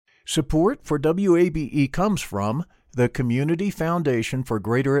Support for WABE comes from the Community Foundation for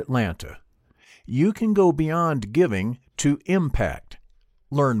Greater Atlanta. You can go beyond giving to impact.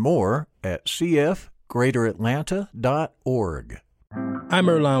 Learn more at cfgreateratlanta.org. I'm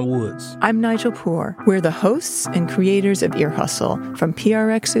Earlonne Woods. I'm Nigel Poor. We're the hosts and creators of Ear Hustle from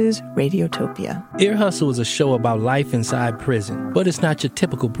PRX's Radiotopia. Ear Hustle is a show about life inside prison, but it's not your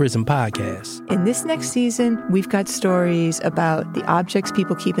typical prison podcast. In this next season, we've got stories about the objects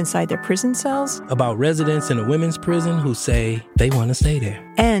people keep inside their prison cells, about residents in a women's prison who say they want to stay there,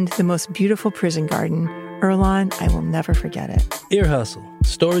 and the most beautiful prison garden. Earlonne, I will never forget it. Ear Hustle.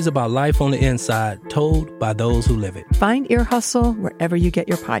 Stories about life on the inside, told by those who live it. Find Ear Hustle wherever you get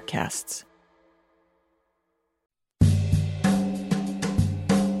your podcasts.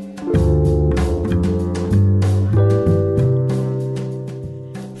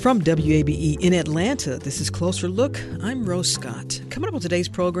 From WABE in Atlanta, this is Closer Look. I'm Rose Scott. Coming up on today's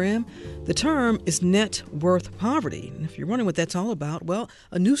program, the term is net worth poverty. And if you're wondering what that's all about, well,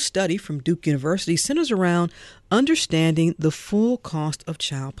 a new study from Duke University centers around understanding the full cost of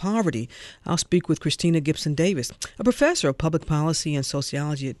child poverty. I'll speak with Christina Gibson Davis, a professor of public policy and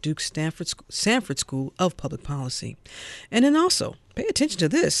sociology at Duke's Sanford School of Public Policy. And then also, pay attention to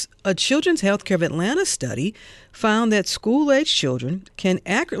this. A Children's Healthcare of Atlanta study found that school-age children can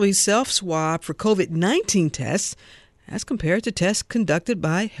accurately self-swab for COVID-19 tests as compared to tests conducted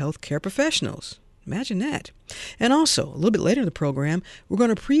by healthcare professionals. Imagine that. And also, a little bit later in the program, we're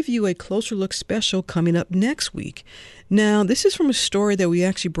going to preview a Closer Look special coming up next week. Now, this is from a story that we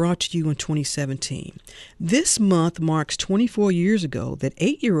actually brought to you in 2017. This month marks 24 years ago that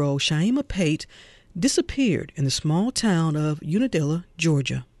 8-year-old Shaima Pate disappeared in the small town of Unadilla,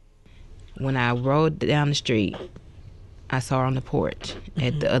 Georgia. When I rode down the street, I saw her on the porch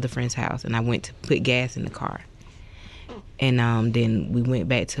at the other friend's house, and I went to put gas in the car. And then we went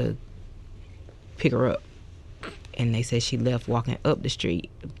back to pick her up, and they said she left walking up the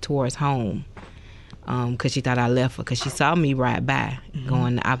street towards home because she thought I left her, because she saw me ride by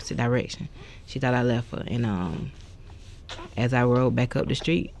going the opposite direction. She thought I left her, and as I rode back up the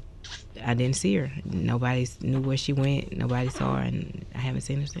street, I didn't see her. Nobody knew where she went. Nobody saw her, and I haven't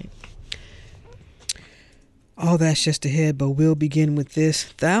seen her since. All that's just ahead, but we'll begin with this.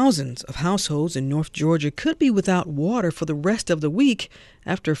 Thousands of households in North Georgia could be without water for the rest of the week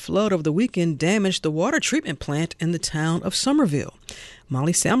after a flood over the weekend damaged the water treatment plant in the town of Summerville.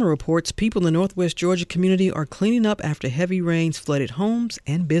 Molly Salmon reports people in the Northwest Georgia community are cleaning up after heavy rains flooded homes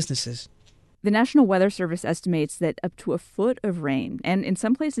and businesses. The National Weather Service estimates that up to a foot of rain, and in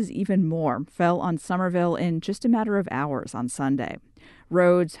some places even more, fell on Summerville in just a matter of hours on Sunday.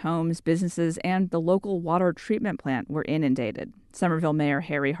 Roads, homes, businesses, and the local water treatment plant were inundated. Summerville Mayor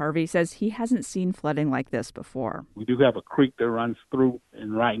Harry Harvey says he hasn't seen flooding like this before. We do have a creek that runs through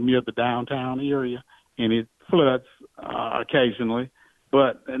and right near the downtown area, and it floods occasionally,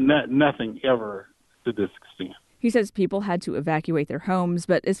 but nothing ever to this extent. He says people had to evacuate their homes,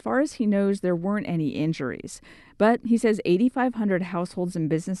 but as far as he knows, there weren't any injuries. But he says 8,500 households and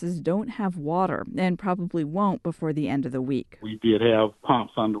businesses don't have water and probably won't before the end of the week. We did have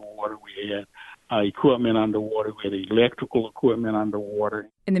pumps underwater. We had equipment underwater. We had electrical equipment underwater.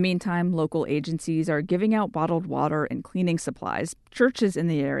 In the meantime, local agencies are giving out bottled water and cleaning supplies. Churches in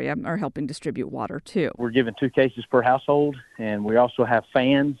the area are helping distribute water, too. We're giving 2 cases per household, and we also have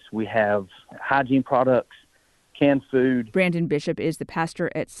fans. We have hygiene products, canned food. Brandon Bishop is the pastor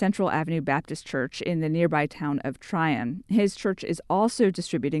at Central Avenue Baptist Church in the nearby town of Tryon. His church is also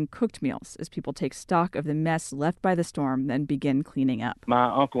distributing cooked meals as people take stock of the mess left by the storm and begin cleaning up. My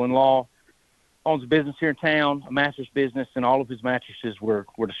uncle-in-law owns a business here in town, a mattress business, and all of his mattresses were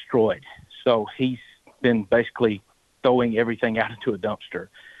destroyed. So he's been basically throwing everything out into a dumpster.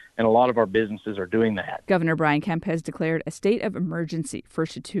 And a lot of our businesses are doing that. Governor Brian Kemp has declared a state of emergency for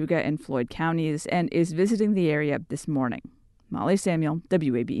Chattooga and Floyd counties and is visiting the area this morning. Molly Samuel,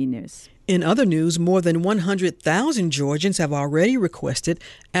 WABE News. In other news, more than 100,000 Georgians have already requested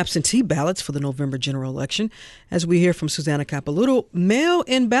absentee ballots for the November general election. As we hear from Susanna Capilouto,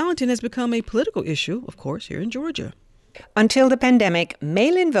 mail-in balloting has become a political issue, of course, here in Georgia. Until the pandemic,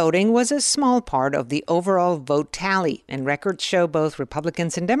 mail-in voting was a small part of the overall vote tally, and records show both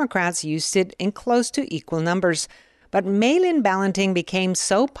Republicans and Democrats used it in close to equal numbers. But mail-in balloting became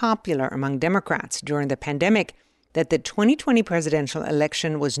so popular among Democrats during the pandemic that the 2020 presidential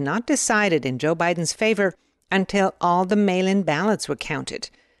election was not decided in Joe Biden's favor until all the mail-in ballots were counted.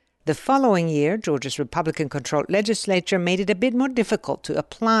 The following year, Georgia's Republican-controlled legislature made it a bit more difficult to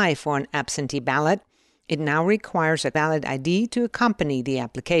apply for an absentee ballot. It now requires a valid ID to accompany the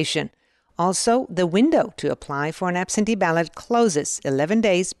application. Also, the window to apply for an absentee ballot closes 11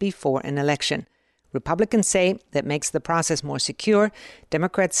 days before an election. Republicans say that makes the process more secure.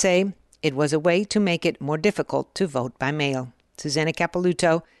 Democrats say it was a way to make it more difficult to vote by mail. Susanna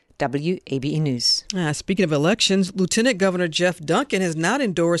Capelouto, WABE News. Speaking of elections, Lieutenant Governor Jeff Duncan has not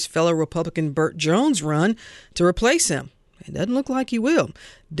endorsed fellow Republican Burt Jones' run to replace him. It doesn't look like he will.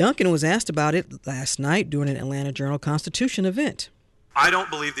 Duncan was asked about it last night during an Atlanta Journal-Constitution event. I don't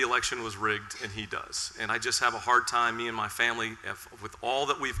believe the election was rigged, and he does. And I just have a hard time, me and my family, with all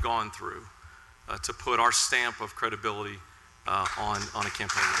that we've gone through, to put our stamp of credibility on a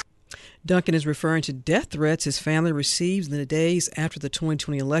campaign. Duncan is referring to death threats his family received in the days after the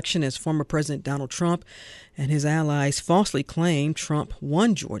 2020 election as former President Donald Trump and his allies falsely claimed Trump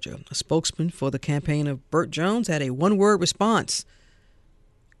won Georgia. A spokesman for the campaign of Burt Jones had a one-word response.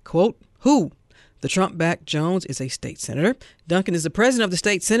 Quote, who? The Trump-backed Jones is a state senator. Duncan is the president of the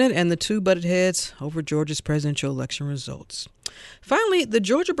state senate, and the two butted heads over Georgia's presidential election results. Finally, the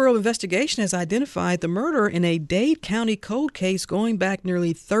Georgia Bureau of Investigation has identified the murderer in a Dade County cold case going back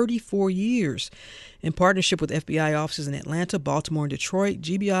nearly 34 years. In partnership with FBI offices in Atlanta, Baltimore, and Detroit,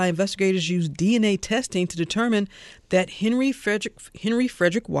 GBI investigators used DNA testing to determine that Henry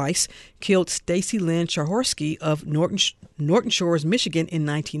Frederick Weiss killed Stacy Lynn Chahorsky of Norton Shores, Michigan in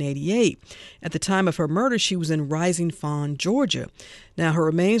 1988. At the time of her murder, she was in Rising Fawn, Georgia. Now, her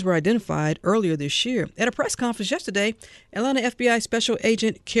remains were identified earlier this year. At a press conference yesterday, Atlanta FBI Special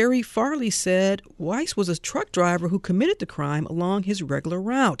Agent Kerry Farley said Weiss was a truck driver who committed the crime along his regular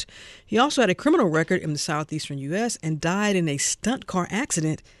route. He also had a criminal record in the southeastern U.S. and died in a stunt car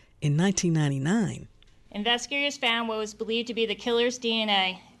accident in 1999. Investigators found what was believed to be the killer's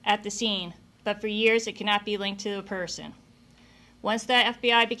DNA at the scene, but for years it could not be linked to a person. Once the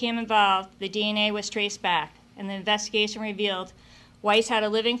FBI became involved, the DNA was traced back, and the investigation revealed Weiss had a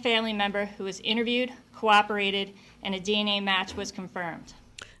living family member who was interviewed, cooperated, and a DNA match was confirmed.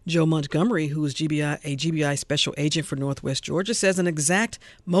 Joe Montgomery, who is a GBI special agent for Northwest Georgia, says an exact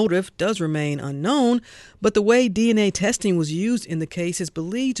motive does remain unknown, but the way DNA testing was used in the case is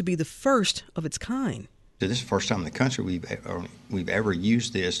believed to be the first of its kind. This is the first time in the country we've ever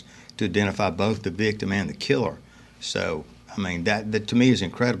used this to identify both the victim and the killer. So, I mean, that to me is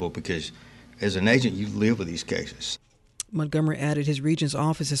incredible because as an agent, you live with these cases. Montgomery added his region's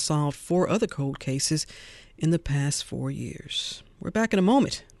office has solved 4 other cold cases in the past 4 years. We're back in a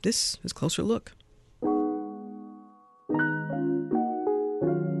moment. This is Closer Look.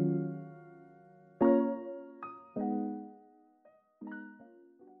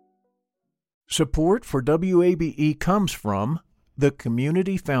 Support for WABE comes from the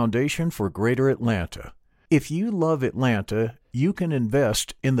Community Foundation for Greater Atlanta. If you love Atlanta, you can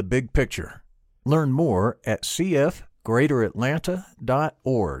invest in the big picture. Learn more at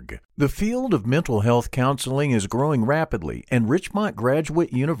cfgreateratlanta.org. The field of mental health counseling is growing rapidly, and Richmont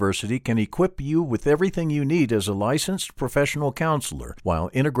Graduate University can equip you with everything you need as a licensed professional counselor while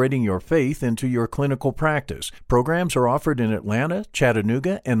integrating your faith into your clinical practice. Programs are offered in Atlanta,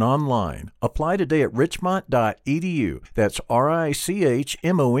 Chattanooga, and online. Apply today at richmont.edu. That's richmont.edu.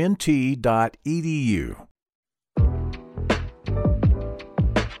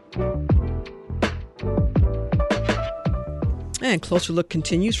 And Closer Look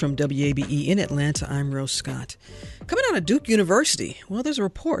continues from WABE in Atlanta. I'm Rose Scott. Coming out of Duke University, well, there's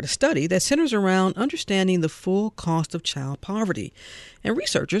a study that centers around understanding the full cost of child poverty. And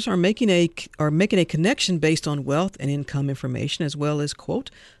researchers are making a connection based on wealth and income information, as well as,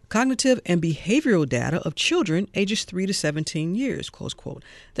 quote, cognitive and behavioral data of children ages 3 to 17 years, close quote.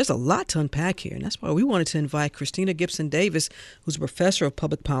 There's a lot to unpack here, and that's why we wanted to invite Christina Gibson Davis, who's a professor of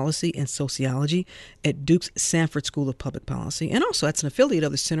public policy and sociology at Duke's Sanford School of Public Policy, and also that's an affiliate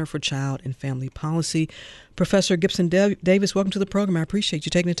of the Center for Child and Family Policy. Professor Gibson Davis, welcome to the program. I appreciate you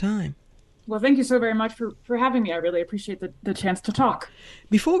taking the time. Well, thank you so very much for having me. I really appreciate the chance to talk.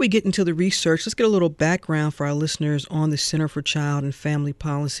 Before we get into the research, let's get a little background for our listeners on the Center for Child and Family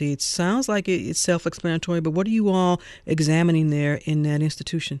Policy. It sounds like it's self-explanatory, but what are you all examining there in that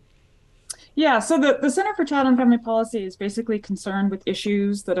institution? Yeah, so the Center for Child and Family Policy is basically concerned with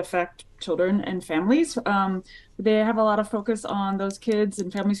issues that affect children and families. They have a lot of focus on those kids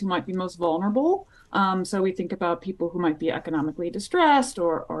and families who might be most vulnerable. So we think about people who might be economically distressed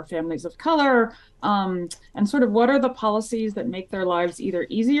or families of color, and sort of what are the policies that make their lives either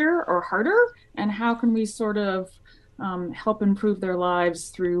easier or harder, and how can we sort of help improve their lives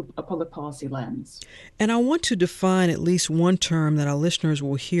through a public policy lens. And I want to define at least one term that our listeners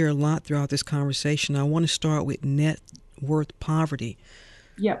will hear a lot throughout this conversation. I want to start with net worth poverty.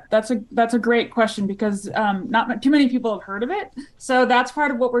 Yep, that's a great question because not too many people have heard of it. So that's part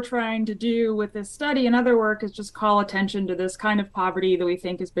of what we're trying to do with this study and other work is just call attention to this kind of poverty that we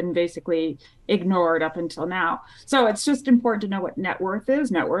think has been basically ignored up until now. So it's just important to know what net worth is.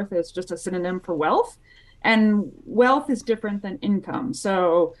 Net worth is just a synonym for wealth. And wealth is different than income.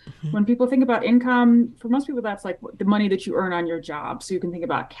 So when people think about income, for most people, that's like the money that you earn on your job. So you can think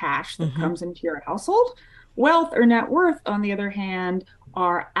about cash that comes into your household. Wealth or net worth, on the other hand,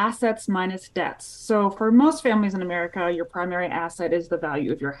 are assets minus debts. So for most families in America, your primary asset is the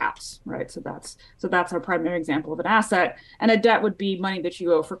value of your house, right? So that's our primary example of an asset. And a debt would be money that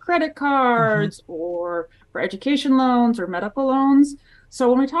you owe for credit cards or for education loans or medical loans. So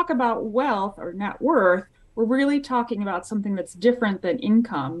when we talk about wealth or net worth, we're really talking about something that's different than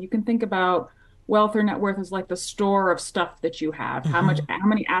income. You can think about wealth or net worth as like the store of stuff that you have, how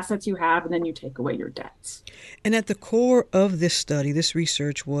many assets you have, and then you take away your debts. And at the core of this study, this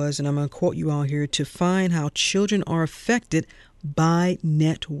research was, and I'm going to quote you all here, to find how children are affected by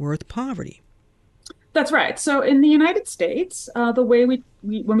net worth poverty. That's right. So in the United States, the way we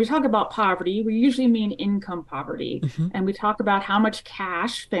when we talk about poverty, we usually mean income poverty. And we talk about how much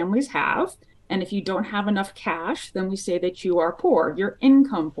cash families have. And if you don't have enough cash, then we say that you are poor, you're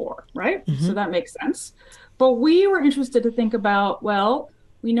income poor, right? So that makes sense. But we were interested to think about, well,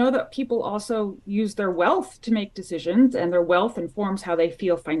 we know that people also use their wealth to make decisions, and their wealth informs how they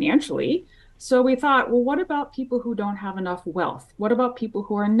feel financially. So we thought, well, what about people who don't have enough wealth? What about people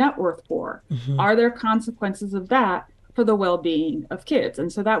who are net worth poor? Are there consequences of that for the well-being of kids?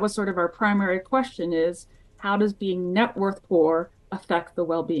 And so that was sort of our primary question is, how does being net worth poor affect the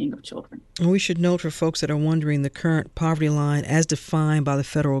well-being of children? And we should note for folks that are wondering, the current poverty line as defined by the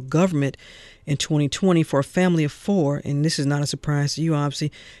federal government in 2020 for a family of four, and this is not a surprise to you, obviously,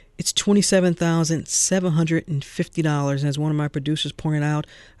 it's $27,750. And as one of my producers pointed out,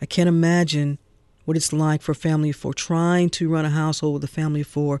 I can't imagine what it's like for a family of four, trying to run a household with a family of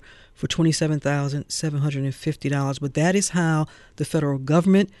four for $27,750. But that is how the federal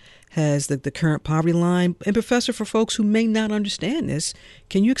government has the current poverty line. And Professor, for folks who may not understand this,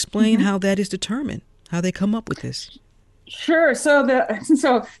 can you explain how that is determined, how they come up with this? Sure. So this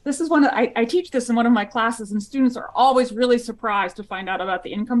is I teach this in one of my classes, and students are always really surprised to find out about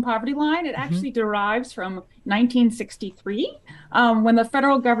the income poverty line. It actually derives from 1963, when the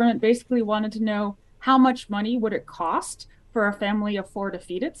federal government basically wanted to know how much money would it cost for a family of four to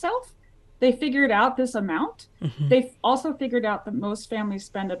feed itself. They figured out this amount. They also figured out that most families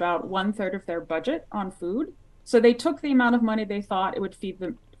spend about 1/3 of their budget on food. So they took the amount of money they thought it would feed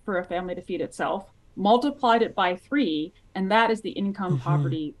them for a family to feed itself, multiplied it by 3, and that is the income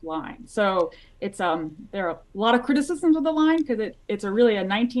poverty line. So it's there are a lot of criticisms of the line because it's really a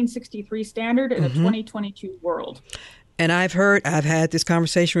 1963 standard in a 2022 world. And I've had this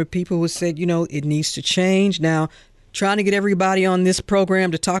conversation with people who said, it needs to change. Now, trying to get everybody on this program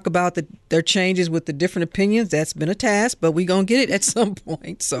to talk about their changes with the different opinions, that's been a task, but we're going to get it at some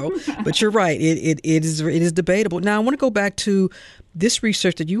point. So, but you're right, it is debatable. Now, I want to go back to this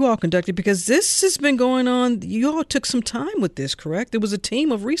research that you all conducted, because this has been going on. You all took some time with this, correct? There was a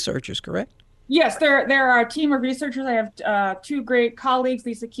team of researchers, correct? Yes, there are a team of researchers. I have two great colleagues,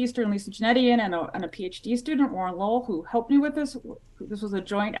 Lisa Keister and Lisa Janetian, and a PhD student, Warren Lowell, who helped me with this. This was a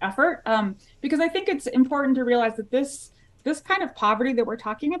joint effort because I think it's important to realize that this kind of poverty that we're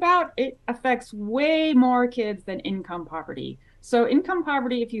talking about, it affects way more kids than income poverty. So income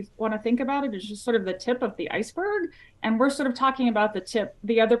poverty, if you want to think about it, is just sort of the tip of the iceberg. And we're sort of talking about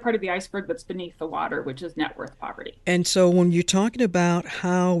the other part of the iceberg that's beneath the water, which is net worth poverty. And so when you're talking about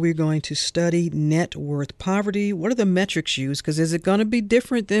how we're going to study net worth poverty, what are the metrics used? Because is it going to be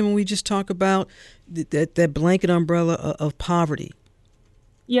different than when we just talk about that blanket umbrella of poverty?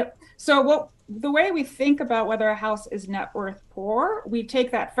 Yep. So the way we think about whether a house is net worth poor, we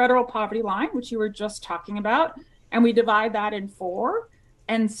take that federal poverty line, which you were just talking about, and we divide that in 4.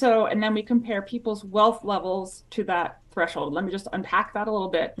 And then we compare people's wealth levels to that threshold. Let me just unpack that a little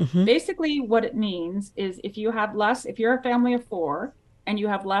bit. Basically, what it means is if you're a family of 4 and you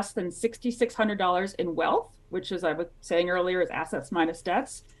have less than $6,600 in wealth, which, as I was saying earlier, is assets minus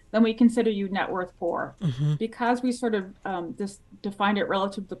debts, then we consider you net worth poor. Because we sort of just defined it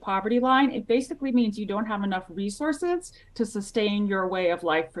relative to the poverty line, it basically means you don't have enough resources to sustain your way of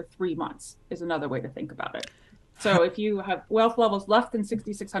life for 3 months, is another way to think about it. So if you have wealth levels less than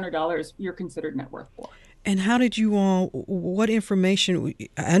 $6,600, you're considered net worth poor. And how did you all, what information,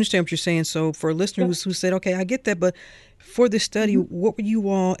 I understand what you're saying. So for a listener who said, okay, I get that, but for this study, what were you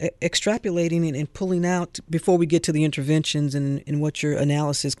all extrapolating and pulling out before we get to the interventions and what your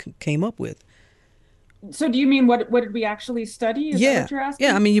analysis came up with? So do you mean what did we actually study? Is that what you're asking?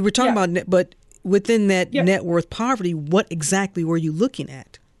 Yeah. I mean, you were talking about, but within that Yeah. net worth poverty, what exactly were you looking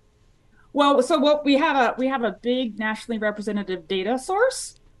at? Well, so what we have a big nationally representative data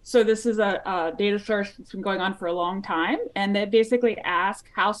source. So this is a data source that's been going on for a long time, and they basically ask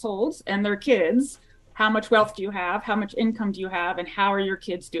households and their kids, how much wealth do you have, how much income do you have, and how are your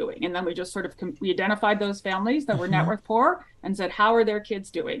kids doing? And then we just sort of we identified those families that were net worth poor and said, how are their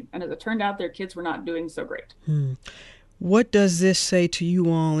kids doing? And as it turned out, their kids were not doing so great. What does this say to you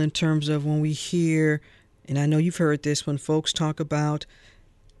all in terms of when we hear, and I know you've heard this, when folks talk about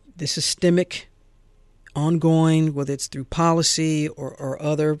the systemic, ongoing, whether it's through policy or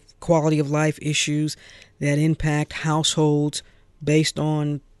other quality of life issues that impact households based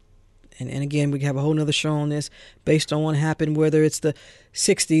on, and again, we have a whole nother show on this, based on what happened, whether it's the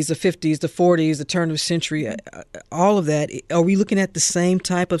 60s, the 50s, the 40s, the turn of the century, all of that. Are we looking at the same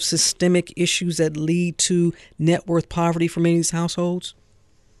type of systemic issues that lead to net worth poverty for many of these households?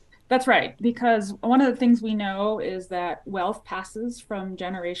 That's right, because one of the things we know is that wealth passes from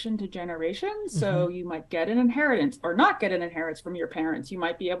generation to generation. So you might get an inheritance or not get an inheritance from your parents. You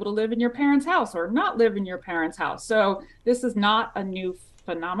might be able to live in your parents' house or not live in your parents' house. So this is not a new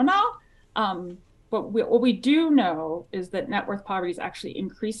phenomenon. But what we do know is that net worth poverty is actually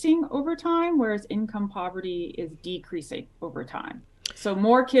increasing over time, whereas income poverty is decreasing over time. So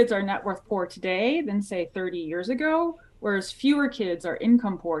more kids are net worth poor today than, say, 30 years ago, whereas fewer kids are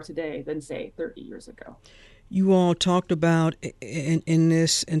income poor today than, say, 30 years ago. You all talked about in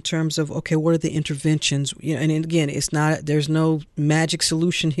this in terms of, okay, what are the interventions? You know, and again, it's not, there's no magic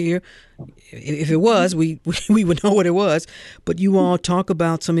solution here. If it was, we would know what it was. But you all talk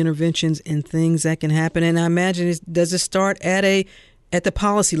about some interventions and things that can happen. And I imagine, does it start at the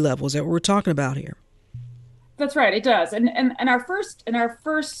policy level? Is that what we're talking about here? That's right, it does. And our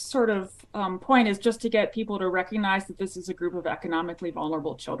first sort of point is just to get people to recognize that this is a group of economically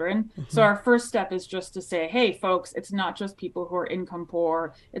vulnerable children. So our first step is just to say, hey, folks, it's not just people who are income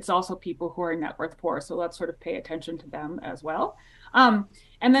poor, it's also people who are net worth poor. So let's sort of pay attention to them as well. And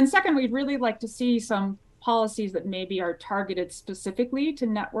then second, we'd really like to see some policies that maybe are targeted specifically to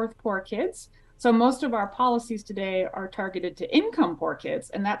net worth poor kids. So most of our policies today are targeted to income poor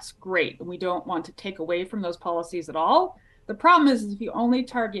kids, and that's great. And we don't want to take away from those policies at all. The problem is if you only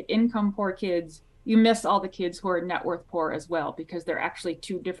target income poor kids, you miss all the kids who are net worth poor as well, because they're actually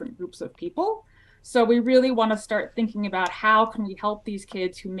two different groups of people. So we really want to start thinking about how can we help these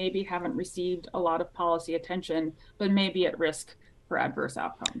kids who maybe haven't received a lot of policy attention, but may be at risk for adverse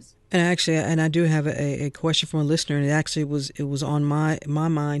outcomes. And I do have a question from a listener, and it was on my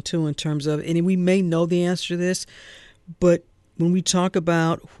mind too, in terms of, and we may know the answer to this, but when we talk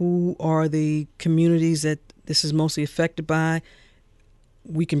about who are the communities that this is mostly affected by,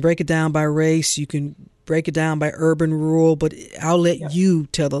 we can break it down by race, you can break it down by urban, rural, but I'll let you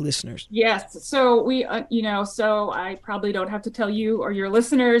tell the listeners. Yes. So we, so I probably don't have to tell you or your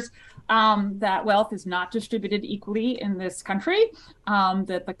listeners that wealth is not distributed equally in this country,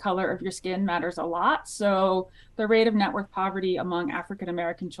 that the color of your skin matters a lot. So the rate of net worth poverty among African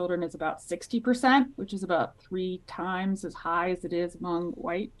American children is about 60%, which is about 3 times as high as it is among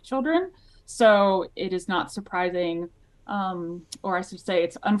white children. So it is not surprising, or I should say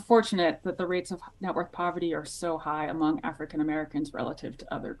it's unfortunate that the rates of net worth poverty are so high among African Americans relative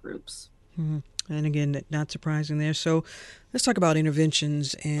to other groups. And again, not surprising there. So let's talk about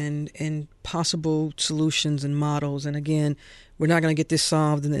interventions and possible solutions and models. And again, we're not going to get this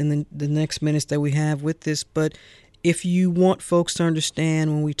solved in the next minutes that we have with this. But if you want folks to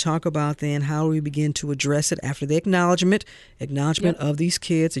understand when we talk about then how do we begin to address it after the acknowledgement of these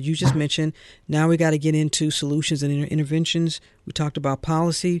kids that you just mentioned, now we got to get into solutions and interventions. We talked about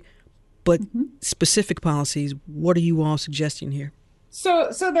policy, but specific policies, what are you all suggesting here?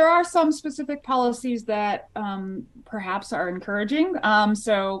 So there are some specific policies that perhaps are encouraging.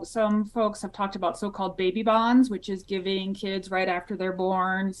 So some folks have talked about so-called baby bonds, which is giving kids right after they're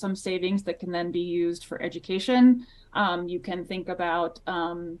born some savings that can then be used for education. You can think about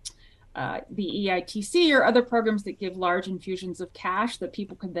the EITC or other programs that give large infusions of cash that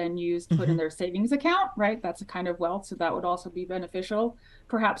people can then use to put in their savings account, right? That's a kind of wealth, so that would also be beneficial.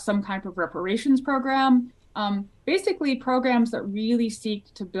 Perhaps some kind of reparations program. Basically programs that really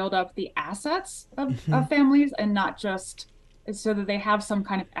seek to build up the assets of families and not just so that they have some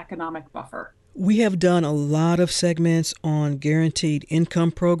kind of economic buffer. We have done a lot of segments on guaranteed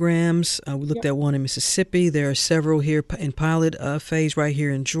income programs. We looked at one in Mississippi. There are several here in pilot phase right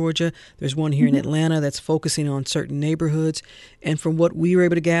here in Georgia. There's one here in Atlanta that's focusing on certain neighborhoods. And from what we were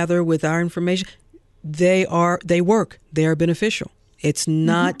able to gather with our information, they work. They are beneficial. It's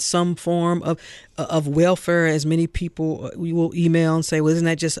not some form of welfare, as many people we will email and say, well, isn't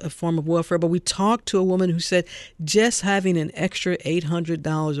that just a form of welfare? But we talked to a woman who said just having an extra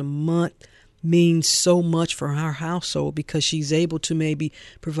 $800 a month means so much for her household because she's able to maybe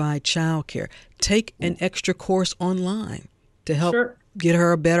provide childcare, take an extra course online to help get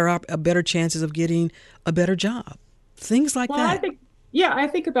her a better chances of getting a better job. Things like that. I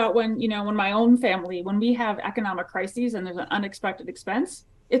think about when my own family, when we have economic crises and there's an unexpected expense,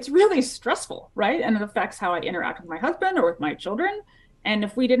 it's really stressful, right? And it affects how I interact with my husband or with my children. And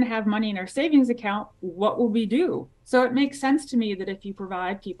if we didn't have money in our savings account, what would we do? So it makes sense to me that if you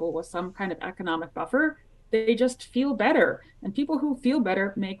provide people with some kind of economic buffer, they just feel better. And people who feel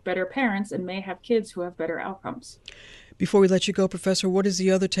better make better parents and may have kids who have better outcomes. Before we let you go, Professor, what is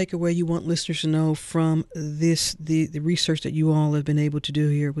the other takeaway you want listeners to know from this, the research that you all have been able to do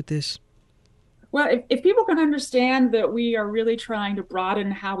here with this? Well, if people can understand that we are really trying to broaden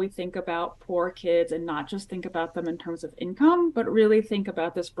how we think about poor kids and not just think about them in terms of income, but really think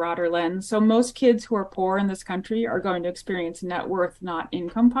about this broader lens. So most kids who are poor in this country are going to experience net worth, not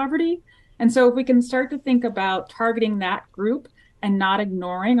income poverty. And so if we can start to think about targeting that group and not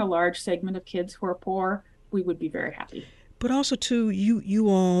ignoring a large segment of kids who are poor, we would be very happy. But also, too, you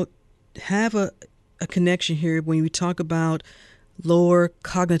all have a connection here when we talk about lower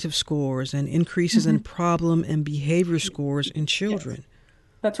cognitive scores and increases in problem and behavior scores in children. Yes.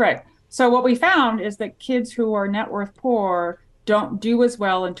 That's right. So what we found is that kids who are net worth poor don't do as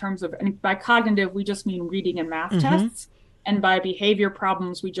well in terms of, and by cognitive, we just mean reading and math tests. And by behavior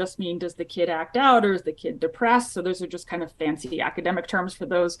problems, we just mean, does the kid act out or is the kid depressed? So those are just kind of fancy academic terms for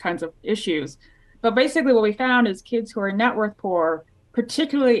those kinds of issues. But basically what we found is kids who are net worth poor,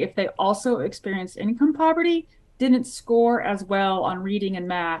 particularly if they also experienced income poverty, didn't score as well on reading and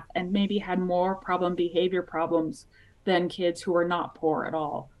math and maybe had more behavior problems than kids who are not poor at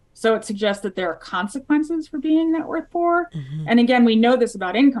all. So it suggests that there are consequences for being net worth poor. And again, we know this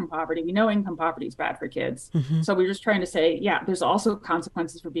about income poverty. We know income poverty is bad for kids. So we're just trying to say, there's also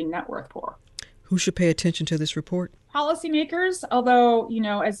consequences for being net worth poor. Who should pay attention to this report? Policymakers, although,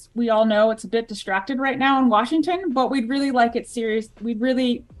 as we all know, it's a bit distracted right now in Washington, but we'd really like it serious. We'd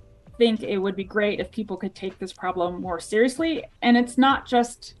really think it would be great if people could take this problem more seriously. And it's not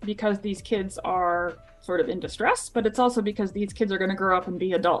just because these kids are sort of in distress, but it's also because these kids are going to grow up and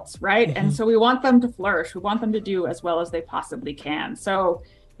be adults, right? And so we want them to flourish. We want them to do as well as they possibly can. So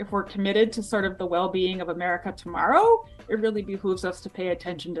if we're committed to sort of the well-being of America tomorrow, it really behooves us to pay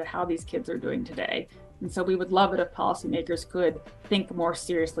attention to how these kids are doing today. And so we would love it if policymakers could think more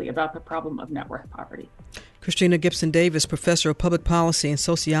seriously about the problem of net worth poverty. Christina Gibson Davis, Professor of Public Policy and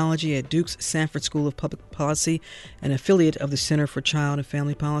Sociology at Duke's Sanford School of Public Policy, an affiliate of the Center for Child and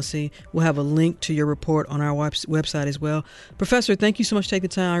Family Policy. We'll have a link to your report on our website as well. Professor, thank you so much for taking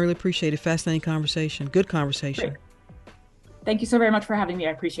the time. I really appreciate it. Fascinating conversation. Good conversation. Great. Thank you so very much for having me.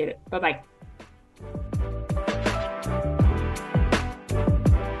 I appreciate it. Bye-bye.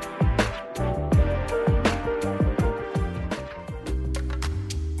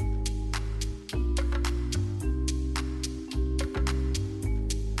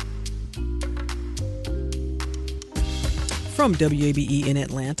 From WABE in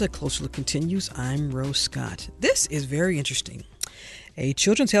Atlanta, Closer Look continues. I'm Rose Scott. This is very interesting. A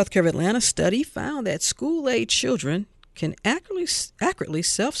Children's Healthcare of Atlanta study found that school-age children can accurately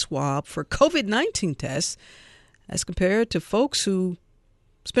self-swab for COVID-19 tests as compared to folks who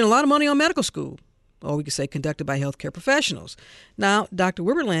spend a lot of money on medical school, or we could say conducted by healthcare professionals. Now, Dr.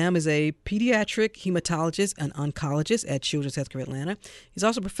 Wilbur Lamb is a pediatric hematologist and oncologist at Children's Healthcare Atlanta. He's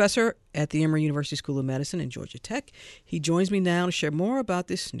also a professor at the Emory University School of Medicine and Georgia Tech. He joins me now to share more about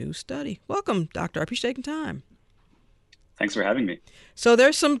this new study. Welcome, Doctor. I appreciate taking time. Thanks for having me. So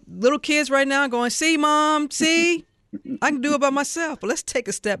there's some little kids right now going, see, Mom, see? I can do it by myself, but let's take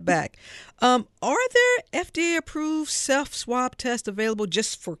a step back. Are there FDA-approved self-swab tests available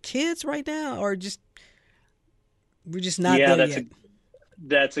just for kids right now, or we're just not there yet?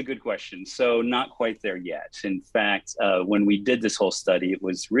 That's a good question. So not quite there yet. In fact, when we did this whole study, it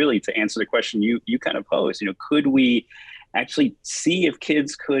was really to answer the question you kind of posed. Could we actually see if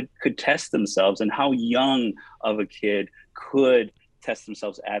kids could test themselves, and how young of a kid could test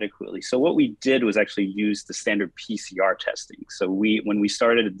themselves adequately? So what we did was actually use the standard PCR testing. So when we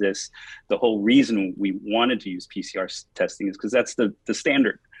started this, the whole reason we wanted to use PCR testing is because that's the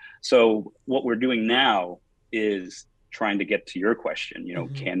standard. So what we're doing now is trying to get to your question,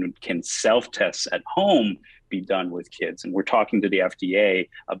 can self-tests at home be done with kids. And we're talking to the FDA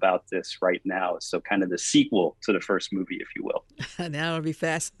about this right now. So kind of the sequel to the first movie, if you will. That'll be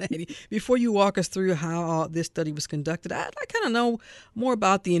fascinating. Before you walk us through how this study was conducted, I'd like to kind of know more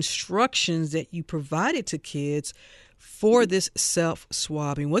about the instructions that you provided to kids for this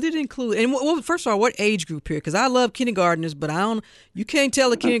self-swabbing. What did it include? And first of all, what age group here? Because I love kindergartners, but you can't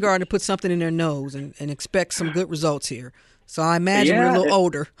tell a kindergartner to put something in their nose and expect some good results here. So I imagine we're a little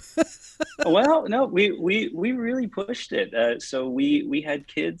older. Well, no, we really pushed it. So we had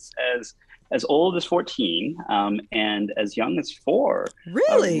kids as old as 14 and as young as 4.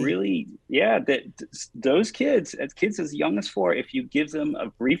 Really? Really, yeah. Those kids as young as 4, if you give them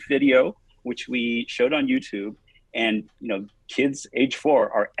a brief video, which we showed on YouTube, and kids age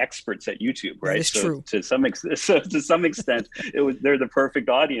 4 are experts at YouTube, right? That's true. To some extent, they're the perfect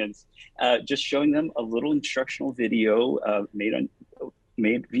audience. Just showing them a little instructional video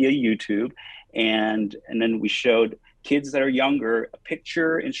made via YouTube, and then we showed kids that are younger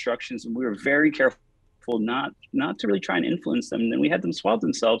picture instructions, and we were very careful not to really try and influence them. And then we had them swab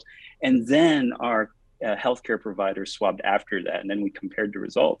themselves, and then our healthcare providers swabbed after that, and then we compared the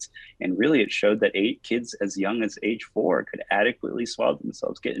results. And really, it showed that 8 kids as young as age 4 could adequately swab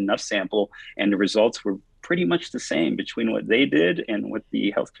themselves, get enough sample, and the results were pretty much the same between what they did and what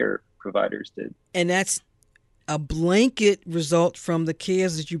the healthcare providers did. And that's a blanket result from the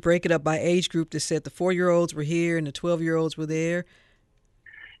kids that you break it up by age group that said the 4-year-olds were here and the 12-year-olds were there?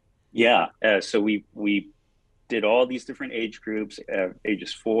 Yeah. So we did all these different age groups,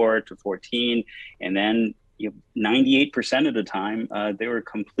 ages 4 to 14, and then 98% of the time they were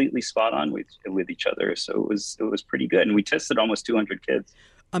completely spot on with each other. So it was pretty good, and we tested almost 200 kids.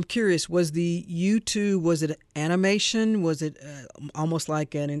 I'm curious, was the YouTube, was it animation? Was it almost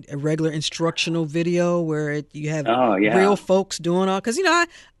like a regular instructional video where you have real folks doing all? Because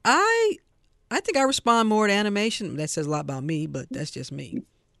I think I respond more to animation. That says a lot about me, but that's just me.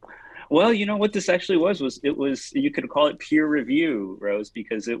 Well, what this actually was you could call it peer review, Rose,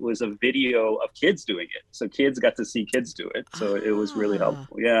 because it was a video of kids doing it. So kids got to see kids do it. So it was really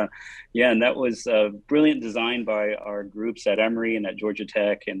helpful. Yeah. Yeah. And that was a brilliant design by our groups at Emory and at Georgia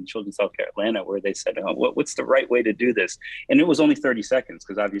Tech and Children's Healthcare Atlanta, where they said, what's the right way to do this? And it was only 30 seconds,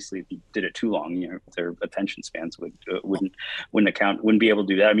 because obviously if you did it too long, their attention spans wouldn't be able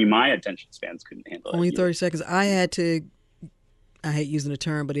to do that. I mean, my attention spans couldn't handle it. Only 30 seconds. I hate using the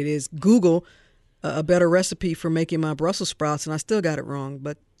term, but it is Google a better recipe for making my Brussels sprouts, and I still got it wrong,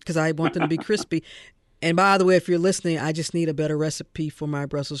 but because I want them to be crispy. And by the way, if you're listening, I just need a better recipe for my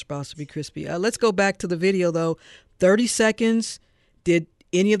Brussels sprouts to be crispy. Let's go back to the video, though. 30 seconds. Did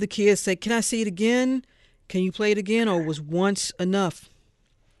any of the kids say, "Can I see it again? Can you play it again?" Or was once enough?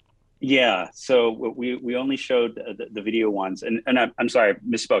 Yeah, so we only showed the video once, and I'm sorry, I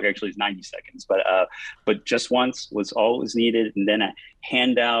misspoke. Actually, it's 90 seconds, but just once was all that was needed, and then a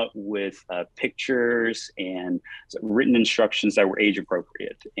handout with pictures and written instructions that were age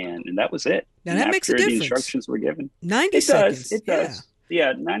appropriate, and that was it. Now that makes a difference. The instructions were given. 90 seconds. It does.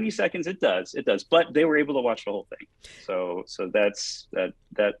 Yeah, 90 seconds. It does. But they were able to watch the whole thing. So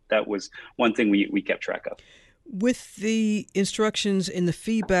that was one thing we kept track of. With the instructions and the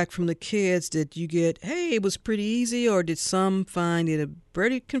feedback from the kids, did you get, hey, it was pretty easy, or did some find it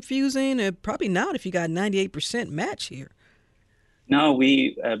pretty confusing? Probably not if you got 98% match here. No,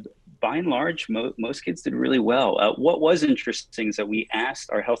 we, by and large, most kids did really well. What was interesting is that we asked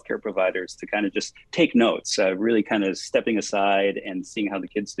our healthcare providers to kind of just take notes, really kind of stepping aside and seeing how the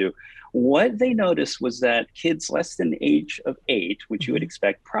kids do. What they noticed was that kids less than the age of 8, which you would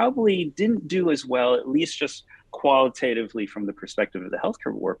expect, probably didn't do as well, at least just qualitatively from the perspective of the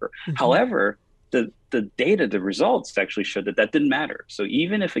healthcare worker. Mm-hmm. However, the data, the results actually showed that didn't matter. So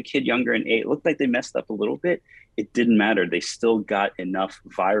even if a kid younger than 8 looked like they messed up a little bit, it didn't matter. They still got enough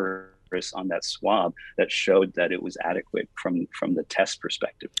virus on that swab that showed that it was adequate from the test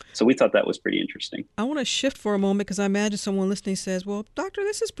perspective. So we thought that was pretty interesting. I want to shift for a moment, because I imagine someone listening says, well, doctor,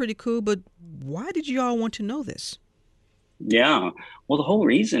 this is pretty cool, but why did you all want to know this? Yeah, well, the whole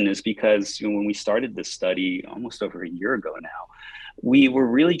reason is because when we started this study almost over a year ago now, we were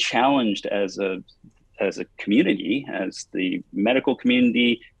really challenged as a community, as the medical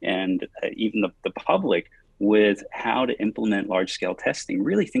community, and even the public, with how to implement large-scale testing,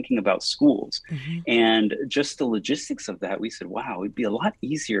 really thinking about schools. Mm-hmm. And just the logistics of that, we said, wow, it'd be a lot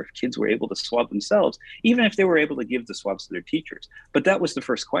easier if kids were able to swab themselves, even if they were able to give the swabs to their teachers. But that was the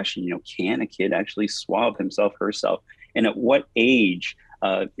first question, can a kid actually swab himself, herself? And at what age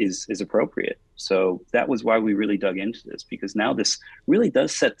is appropriate? So that was why we really dug into this, because now this really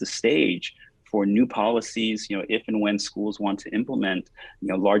does set the stage for new policies, if and when schools want to implement,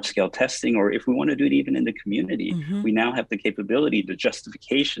 large scale testing, or if we want to do it even in the community, we now have the capability, the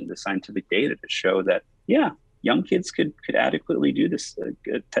justification, the scientific data to show that, young kids could adequately do this,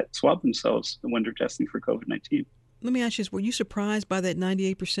 swab themselves when they're testing for COVID-19. Let me ask you this, were you surprised by that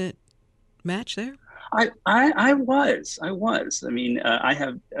 98% match there? I was. I mean, I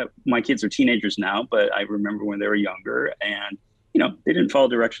have, my kids are teenagers now, but I remember when they were younger, and they didn't follow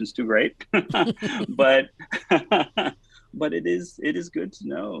directions too great, but it is good to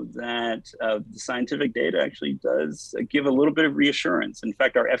know that the scientific data actually does give a little bit of reassurance. In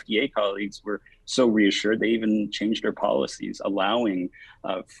fact, our FDA colleagues were so reassured they even changed their policies, allowing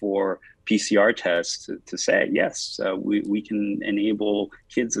for PCR tests to say, yes, we can enable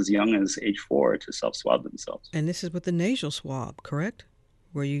kids as young as age 4 to self-swab themselves. And this is with the nasal swab, correct?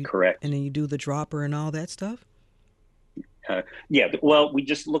 Correct. And then you do the dropper and all that stuff? Well, we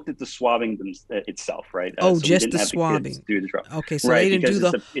just looked at the swabbing itself, right? So just the swabbing. Do the drop. Okay, so right, they didn't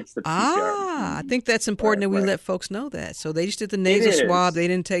do it's the PCR. I think that's important that we let folks know that. So they just did the nasal swab. They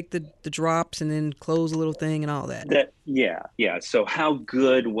didn't take the drops and then close the little thing and all that. Yeah. So how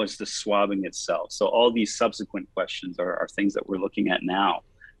good was the swabbing itself? So all these subsequent questions are things that we're looking at now,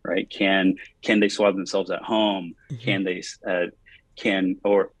 right? Can they swab themselves at home? Can they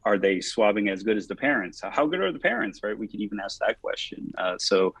or are they swabbing as good as the parents? How good are the parents, right? We could even ask that question.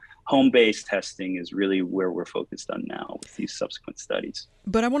 So home-based testing is really where we're focused on now with these subsequent studies.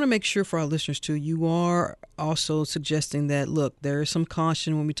 But I want to make sure for our listeners too, you are also suggesting that, look, there is some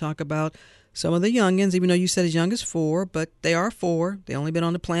caution when we talk about some of the youngins, even though you said as young as 4, but they are 4. They only been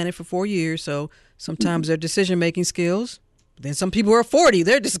on the planet for 4 years. So sometimes their decision-making skills, then some people are 40,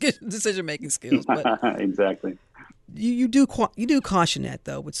 their decision-making skills. But exactly. You do caution that,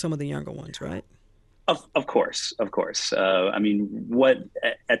 though, with some of the younger ones, right? Of course. I mean,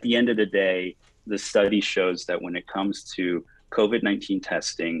 at the end of the day, the study shows that when it comes to COVID-19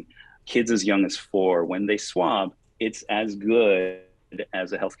 testing, kids as young as 4, when they swab, it's as good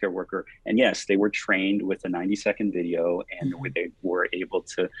as a healthcare worker. And yes, they were trained with a 90-second video, and they were able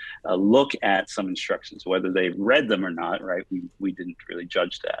to look at some instructions, whether they read them or not, right? We didn't really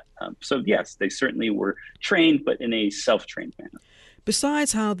judge that. So yes, they certainly were trained, but in a self-trained manner.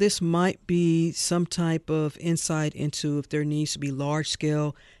 Besides how this might be some type of insight into if there needs to be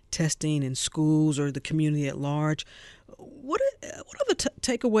large-scale testing in schools or the community at large, what are the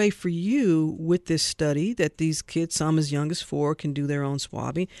takeaway for you with this study that these kids, some as young as 4, can do their own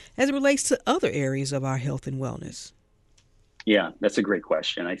swabbing as it relates to other areas of our health and wellness? Yeah, that's a great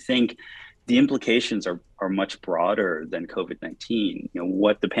question. I think the implications are much broader than COVID-19.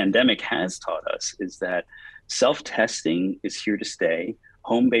 What the pandemic has taught us is that self-testing is here to stay.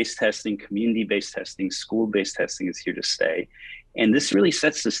 Home-based testing, community-based testing, school-based testing is here to stay. And this really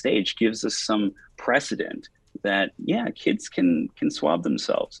sets the stage, gives us some precedent that, kids can swab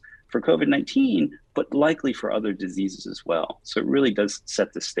themselves for COVID-19, but likely for other diseases as well. So it really does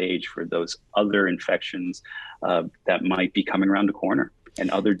set the stage for those other infections that might be coming around the corner and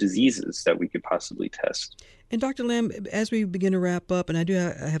other diseases that we could possibly test. And Dr. Lam, as we begin to wrap up, and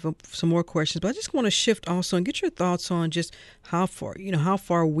I have some more questions, but I just want to shift also and get your thoughts on just how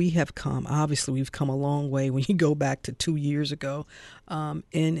far we have come. Obviously, we've come a long way when you go back to 2 years ago,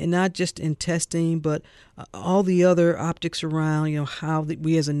 and not just in testing, but all the other optics around, how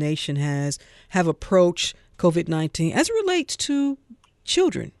we as a nation have approached COVID-19 as it relates to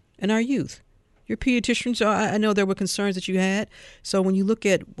children and our youth. You're a pediatrician, so I know there were concerns that you had. So when you look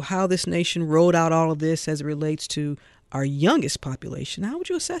at how this nation rolled out all of this as it relates to our youngest population, how would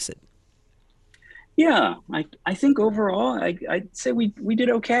you assess it? Yeah, I think overall, I'd say we did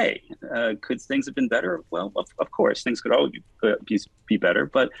okay. Could things have been better? Well, of course, things could always be better.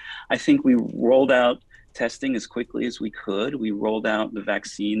 But I think we rolled out testing as quickly as we could. We rolled out the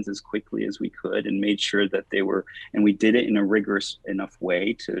vaccines as quickly as we could and made sure that and we did it in a rigorous enough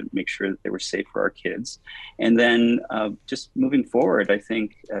way to make sure that they were safe for our kids. And then just moving forward, I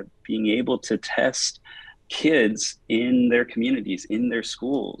think being able to test kids in their communities, in their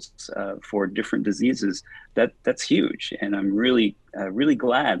schools for different diseases, that's huge. And I'm really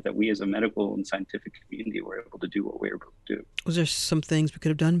glad that we as a medical and scientific community were able to do what we were able to do. Was there some things we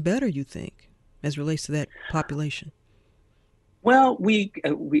could have done better, you think, as it relates to that population? Well, we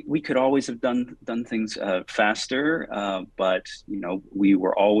could always have done things faster, but we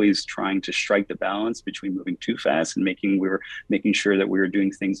were always trying to strike the balance between moving too fast and making sure that we were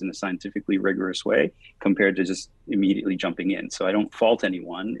doing things in a scientifically rigorous way compared to just immediately jumping in. So I don't fault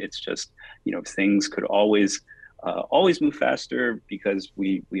anyone. It's just things could always move faster because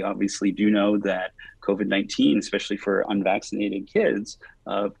we obviously do know that COVID-19, especially for unvaccinated kids,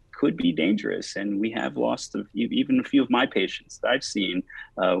 could be dangerous. And we have lost even a few of my patients that I've seen,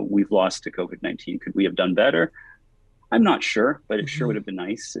 we've lost to COVID-19. Could we have done better? I'm not sure, but it sure would have been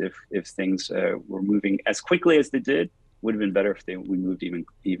nice if things were moving as quickly as they did. Would have been better if we moved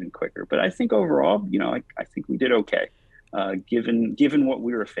even quicker. But I think overall, I think we did okay, given what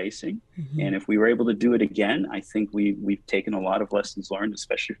we were facing. And if we were able to do it again, I think we've taken a lot of lessons learned,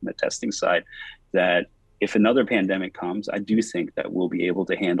 especially from the testing side, that if another pandemic comes, I do think that we'll be able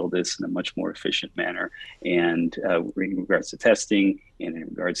to handle this in a much more efficient manner, and in regards to testing and in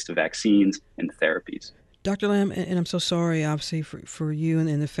regards to vaccines and therapies. Dr. Lamb, and I'm so sorry, obviously, for you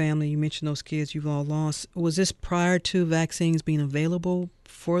and the family. You mentioned those kids you've all lost. Was this prior to vaccines being available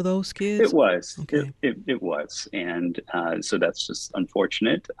for those kids? It was. Okay. It was. And so that's just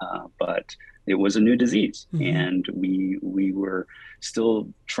unfortunate. But it was a new disease. And we were still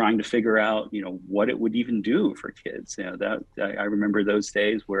trying to figure out, what it would even do for kids. That I remember those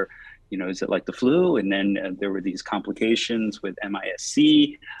days where, is it like the flu? And then there were these complications with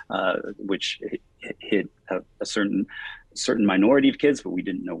MIS-C, which hit a certain minority of kids, but we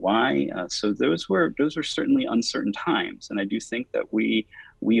didn't know why. So those were certainly uncertain times. And I do think that we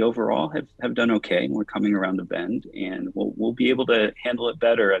overall have done okay, and we're coming around the bend, and we'll be able to handle it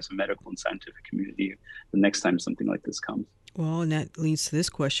better as a medical and scientific community the next time something like this comes. Well, and that leads to this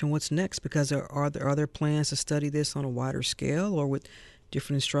question: what's next? Because are there plans to study this on a wider scale, or with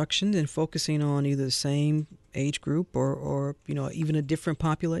different instructions and focusing on either the same age group or even a different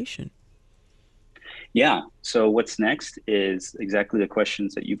population? Yeah. So what's next is exactly the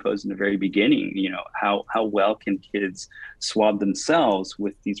questions that you posed in the very beginning. How well can kids swab themselves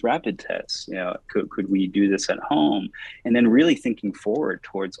with these rapid tests? Could we do this at home? And then really thinking forward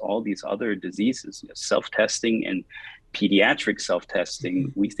towards all these other diseases, self-testing and pediatric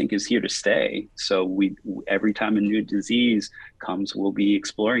self-testing, we think is here to stay. So every time a new disease comes, we'll be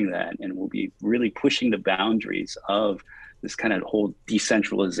exploring that, and we'll be really pushing the boundaries of this kind of whole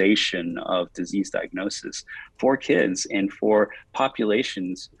decentralization of disease diagnosis for kids and for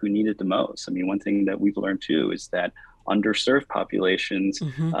populations who need it the most. I mean, one thing that we've learned too is that underserved populations,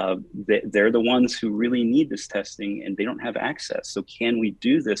 they're the ones who really need this testing, and they don't have access. So can we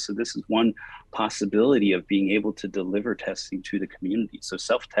do this? So this is one possibility of being able to deliver testing to the community. So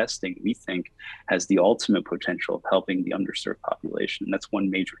self-testing, we think, has the ultimate potential of helping the underserved population. And that's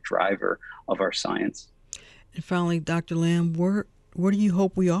one major driver of our science. And finally, Dr. Lamb, where do you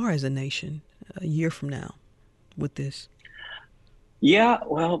hope we are as a nation a year from now with this? Yeah,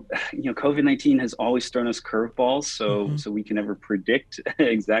 well, COVID-19 has always thrown us curveballs, so we can never predict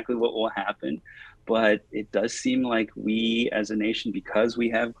exactly what will happen. But it does seem like we as a nation, because we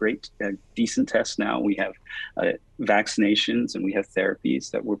have great, decent tests now, we have vaccinations and we have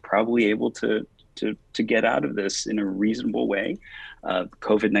therapies, that we're probably able to get out of this in a reasonable way.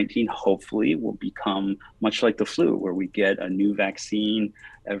 COVID-19 hopefully will become much like the flu, where we get a new vaccine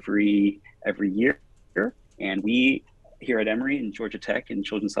every year. And we here at Emory and Georgia Tech and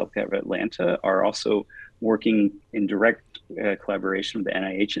Children's Healthcare of Atlanta are also working in direct collaboration with the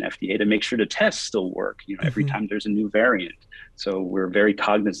NIH and FDA to make sure the tests still work, every time there's a new variant. So we're very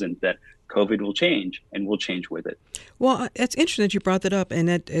cognizant that COVID will change, and we'll change with it. Well, it's interesting that you brought that up, and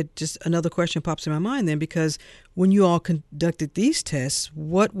that just another question pops in my mind then, because when you all conducted these tests,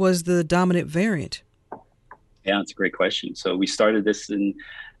 what was the dominant variant? Yeah, that's a great question. So we started this in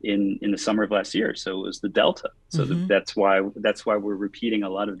the summer of last year. So it was the Delta. So that's why we're repeating a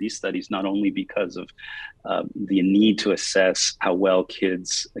lot of these studies, not only because of the need to assess how well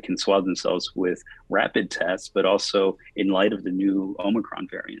kids can swab themselves with rapid tests, but also in light of the new Omicron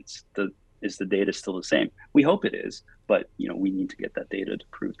variants. Is the data still the same? We hope it is, but we need to get that data to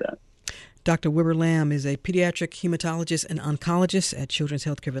prove that. Dr. Wilbur Lamb is a pediatric hematologist and oncologist at Children's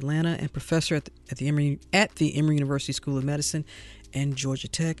Healthcare of Atlanta and professor at the Emory University School of Medicine and Georgia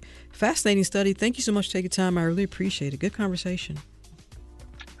Tech. Fascinating study. Thank you so much for taking time. I really appreciate it. Good conversation.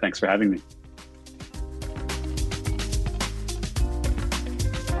 Thanks for having me.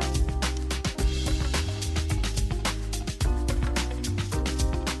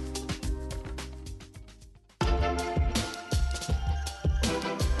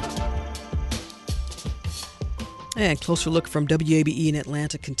 And Closer Look from WABE in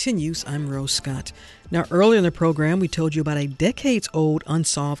Atlanta continues. I'm Rose Scott. Now, earlier in the program, we told you about a decades-old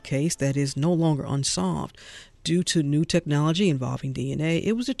unsolved case that is no longer unsolved. Due to new technology involving DNA,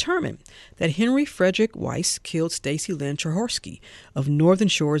 it was determined that Henry Frederick Weiss killed Stacy Lynn Trahorsky of Northern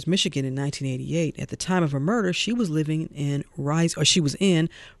Shores, Michigan in 1988. At the time of her murder, she was in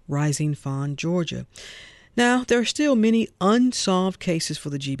Rising Fawn, Georgia. Now, there are still many unsolved cases for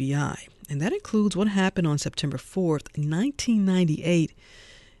the GBI, and that includes what happened on September 4th, 1998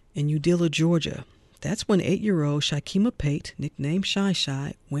 in Udilla, Georgia. That's when 8-year-old Shykema Pate, nicknamed Shy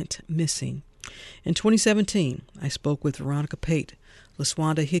Shy, went missing. In 2017, I spoke with Veronica Pate,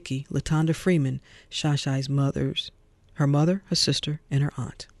 LaSwanda Hickey, Latonda Freeman, Shy Shy's her mother, her sister, and her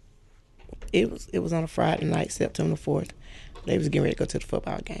aunt. It was on a Friday night, September 4th. They was getting ready to go to the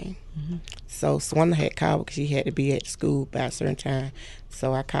football game. Mm-hmm. So Swanda had called because she had to be at school by a certain time.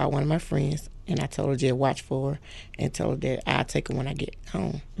 So I called one of my friends, and I told her to watch for her and told her that I'll take her when I get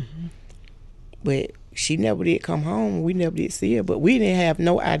home. Mm-hmm. But she never did come home. We never did see her. But we didn't have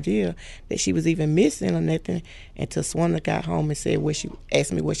no idea that she was even missing or nothing until Swanda got home and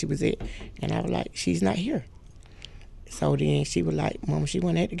asked me where she was at. And I was like, she's not here. So then she was like, Mama, she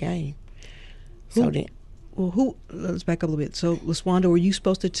wasn't at the game. Let's back up a little bit. So, LaSwanda, were you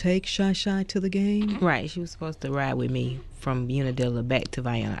supposed to take Shy Shy to the game? Right. She was supposed to ride with me from Unadilla back to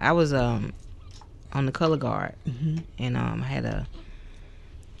Vienna. I was on the color guard, mm-hmm. and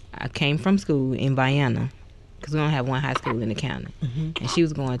I came from school in Vienna because we don't have one high school in the county, mm-hmm. and she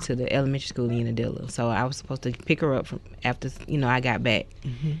was going to the elementary school in Unadilla. So I was supposed to pick her up from after I got back.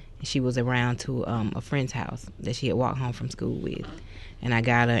 Mm-hmm. And she was around to a friend's house that she had walked home from school with, and I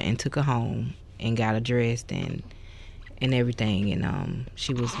got her and took her home and got her dressed and everything, and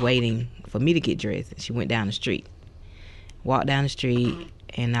she was waiting for me to get dressed. She went down the street, walked down the street,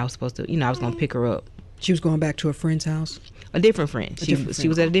 and I was supposed to, I was going to pick her up. She was going back to her friend's house? A different friend. She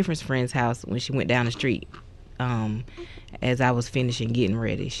was at a different friend's house when she went down the street. As I was finishing getting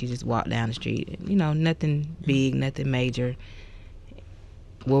ready, she just walked down the street. Nothing big, nothing major.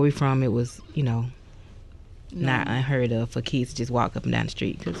 Where we from, it was, not unheard of for kids to just walk up and down the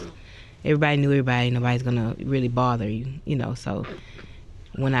street because everybody knew everybody. Nobody's going to really bother you, So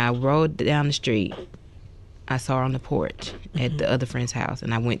when I rode down the street, I saw her on the porch at the other friend's house,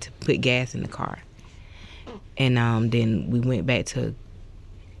 and I went to put gas in the car. And then we went back to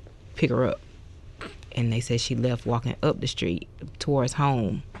pick her up, and they said she left walking up the street towards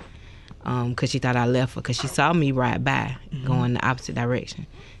home because she thought I left her because she saw me ride by going the opposite direction.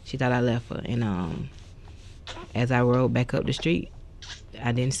 She thought I left her, and as I rode back up the street,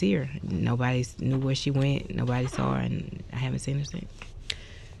 I didn't see her. Nobody knew where she went. Nobody saw her, and I haven't seen her since.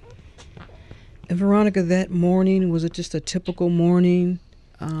 And Veronica, that morning, was it just a typical morning?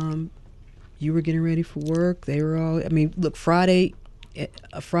 You were getting ready for work. They were all,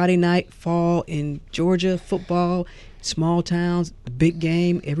 Friday night, fall in Georgia, football, small towns, big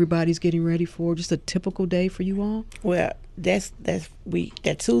game, everybody's getting ready for. Just a typical day for you all? Well, that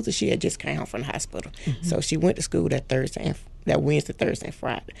Tuesday she had just came home from the hospital. Mm-hmm. So she went to school that Wednesday, Thursday, and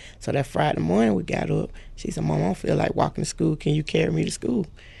Friday. So that Friday morning we got up. She said, Mom, I don't feel like walking to school. Can you carry me to school?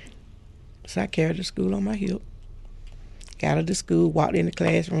 So I carried her to school on my hip. Got her to school, walked in the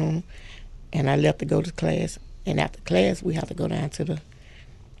classroom, and I left to go to class. And after class, we had to go down to the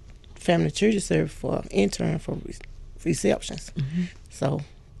Family Children Service for an intern for receptions. Mm-hmm. So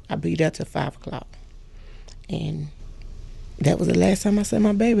I be there till 5 o'clock. And that was the last time I saw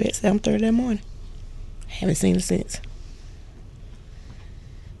my baby at 7:30 that morning. Haven't seen her since.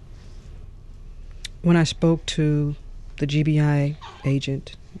 When I spoke to the GBI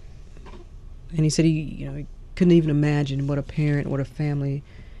agent, and he said he couldn't even imagine what a parent, what a family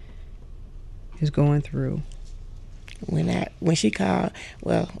is going through. When she called,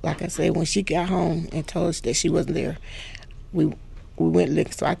 well, like I said, when she got home and told us that she wasn't there, we went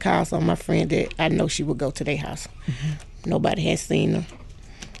looking. So I called some of my friends that I know she would go to their house. Mm-hmm. Nobody had seen her.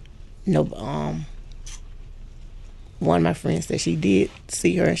 No, one of my friends said she did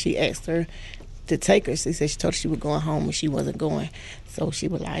see her, and she asked her to take her. She said she told her she was going home and she wasn't going. So she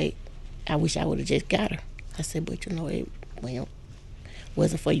was like, I wish I would have just got her. I said, but it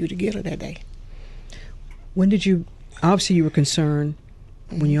wasn't for you to get her that day. When did you, obviously you were concerned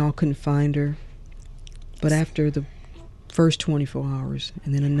when y'all couldn't find her, but after the first 24 hours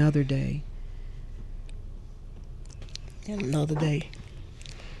and then another day. And another day.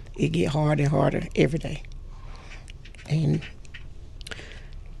 It get harder and harder every day. And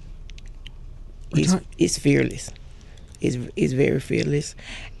it's fearless. It's very fearless.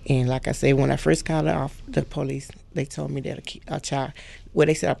 And like I said, when I first called off the police, they told me that a child,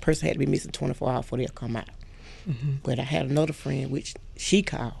 they said a person had to be missing 24 hours before they'll come out. Mm-hmm. But I had another friend, which she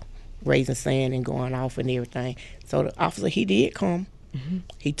called, raising sand and going off and everything. So the officer, he did come. Mm-hmm.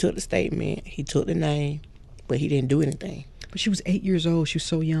 He took the statement, he took the name, but he didn't do anything. But she was 8 years old. She was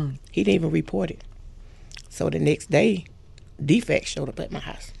so young. He didn't even report it. So the next day, DFAC showed up at my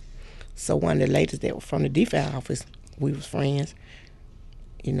house. So one of the ladies that were from the DFAC office, we was friends,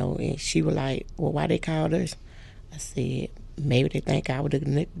 and she was like, well, why they called us? I said, maybe they think I would have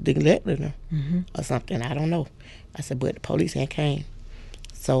neglected her or something. I don't know. I said, but the police ain't came.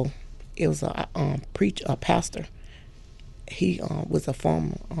 So it was a pastor. He was a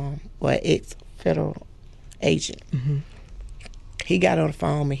former ex-federal agent. Mm-hmm. He got on the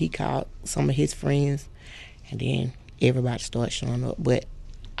phone and he called some of his friends, and then everybody started showing up. But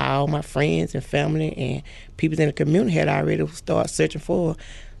all my friends and family and people in the community had already started searching for her.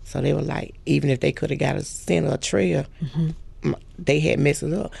 So they were like, even if they could have got a scent or a trail, Mm-hmm. they had messed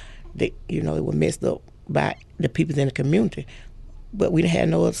it up. It was messed up by the people in the community. But we didn't have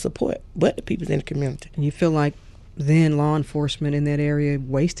no other support but the people in the community. And you feel like then law enforcement in that area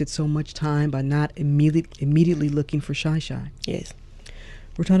wasted so much time by not immediately looking for Shy Shy? Yes.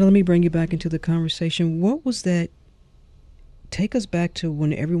 Rotunda, let me bring you back into the conversation. What was that? Take us back to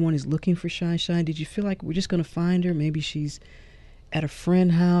when everyone is looking for Shy Shy. Did you feel like we're just going to find her? Maybe she's at a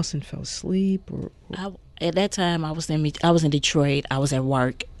friend's house and fell asleep? At that time, I was in Detroit. I was at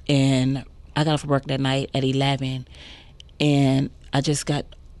work, and I got off work that night at 11, and I just got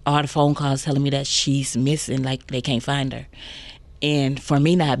all the phone calls telling me that she's missing, like they can't find her. And for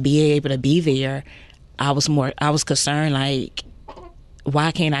me not being able to be there, I was concerned, like,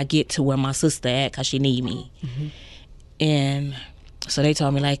 why can't I get to where my sister at, because she need me. Mm-hmm. And so they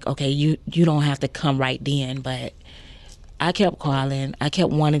told me, like, okay, you don't have to come right then. But I kept calling. I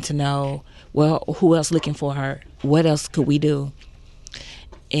kept wanting to know, well, who else looking for her? What else could we do?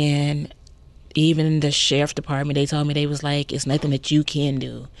 And even the sheriff department, they told me, they was like, it's nothing that you can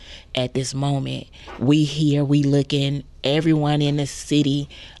do at this moment. We here, we looking. Everyone in the city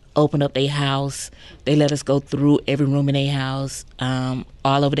opened up their house. They let us go through every room in their house, all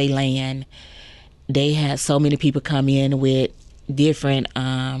over their land. They had so many people come in with different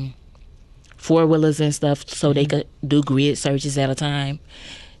four-wheelers and stuff so they could do grid searches at a time.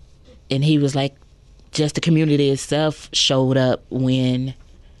 And he was like, just the community itself showed up when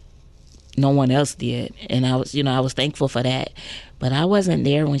no one else did. And I was thankful for that. But I wasn't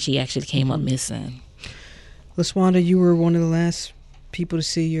there when she actually came up missing. LaSwanda, you were one of the last people to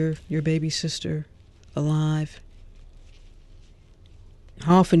see your baby sister alive.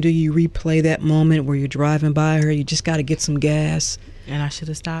 How often do you replay that moment where you're driving by her, you just got to get some gas? And I should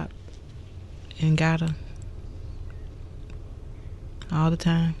have stopped and got her. All the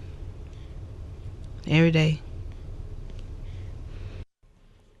time. Every day.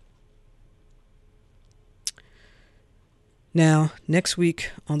 Now, next week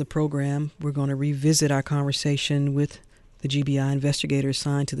on the program, we're going to revisit our conversation with the GBI investigator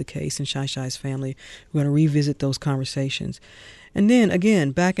assigned to the case and Shy Shy's family. We're going to revisit those conversations. And then,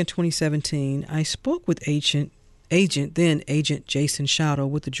 again, back in 2017, I spoke with Agent Jason Shadow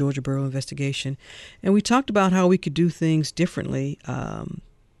with the Georgia Bureau investigation, and we talked about how we could do things differently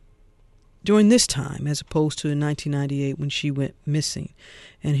during this time as opposed to in 1998 when she went missing.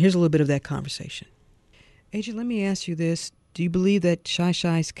 And here's a little bit of that conversation. Agent, let me ask you this. Do you believe that Shy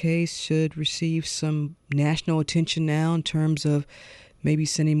Shy's case should receive some national attention now in terms of maybe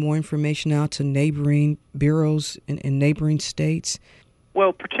sending more information out to neighboring bureaus in neighboring states?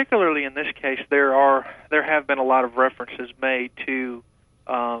 Well, particularly in this case, there have been a lot of references made to,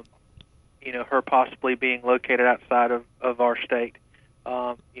 her possibly being located outside of our state.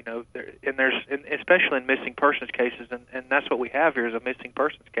 Especially in missing persons cases, and that's what we have here is a missing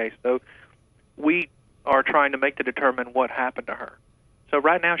persons case. So we are trying to make to determine what happened to her. So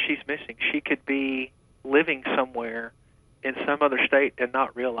right now she's missing. She could be living somewhere in some other state and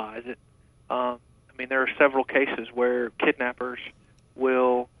not realize it. There are several cases where kidnappers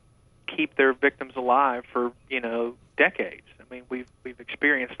will keep their victims alive for decades. We've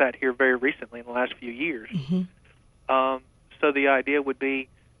experienced that here very recently in the last few years. Mm-hmm. So the idea would be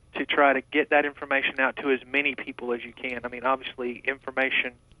to try to get that information out to as many people as you can. Obviously,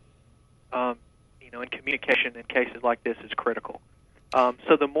 information, and communication in cases like this is critical.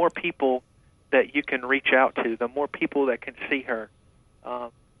 So the more people that you can reach out to, the more people that can see her,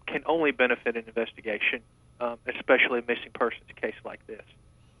 can only benefit an investigation, especially a missing persons case like this.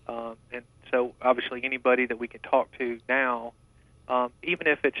 And so obviously anybody that we can talk to now, even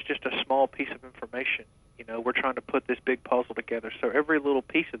if it's just a small piece of information, we're trying to put this big puzzle together. So every little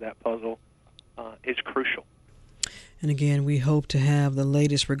piece of that puzzle is crucial. And again, we hope to have the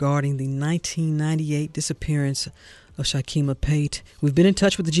latest regarding the 1998 disappearance of Shakima Pate. We've been in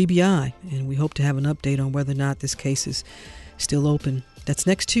touch with the GBI, and we hope to have an update on whether or not this case is still open. That's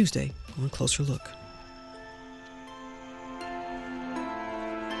next Tuesday on Closer Look.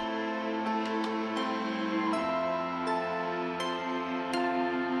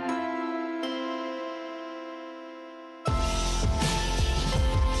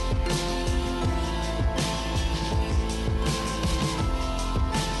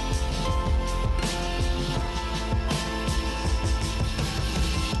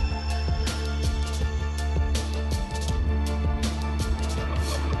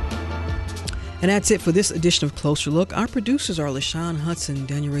 And that's it for this edition of Closer Look. Our producers are LaShawn Hudson,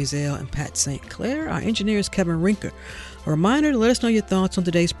 Daniel Razel, and Pat St. Clair. Our engineer is Kevin Rinker. A reminder to let us know your thoughts on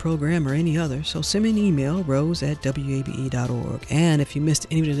today's program or any other, so send me an email, rose@wabe.org. And if you missed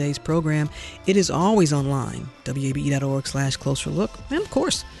any of today's program, it is always online, wabe.org/Closer Look. And of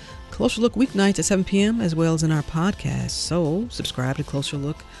course, Closer Look weeknights at 7 p.m. as well as in our podcast. So subscribe to Closer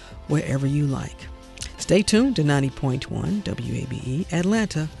Look wherever you like. Stay tuned to 90.1 WABE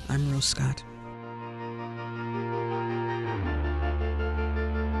Atlanta. I'm Rose Scott.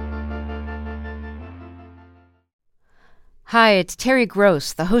 Hi, it's Terry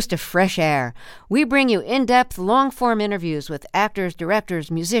Gross, the host of Fresh Air. We bring you in-depth, long-form interviews with actors, directors,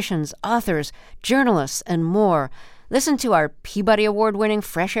 musicians, authors, journalists, and more. Listen to our Peabody Award-winning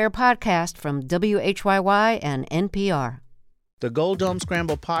Fresh Air podcast from WHYY and NPR. The Gold Dome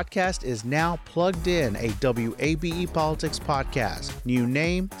Scramble podcast is now plugged in, a WABE Politics podcast. New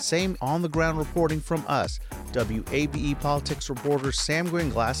name, same on-the-ground reporting from us, WABE Politics reporters Sam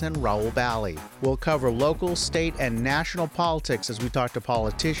Gringlass and Raul Bally. We'll cover local, state, and national politics as we talk to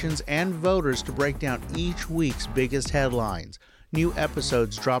politicians and voters to break down each week's biggest headlines. New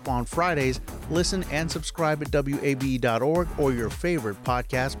episodes drop on Fridays. Listen and subscribe at WABE.org or your favorite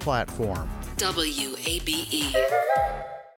podcast platform. WABE.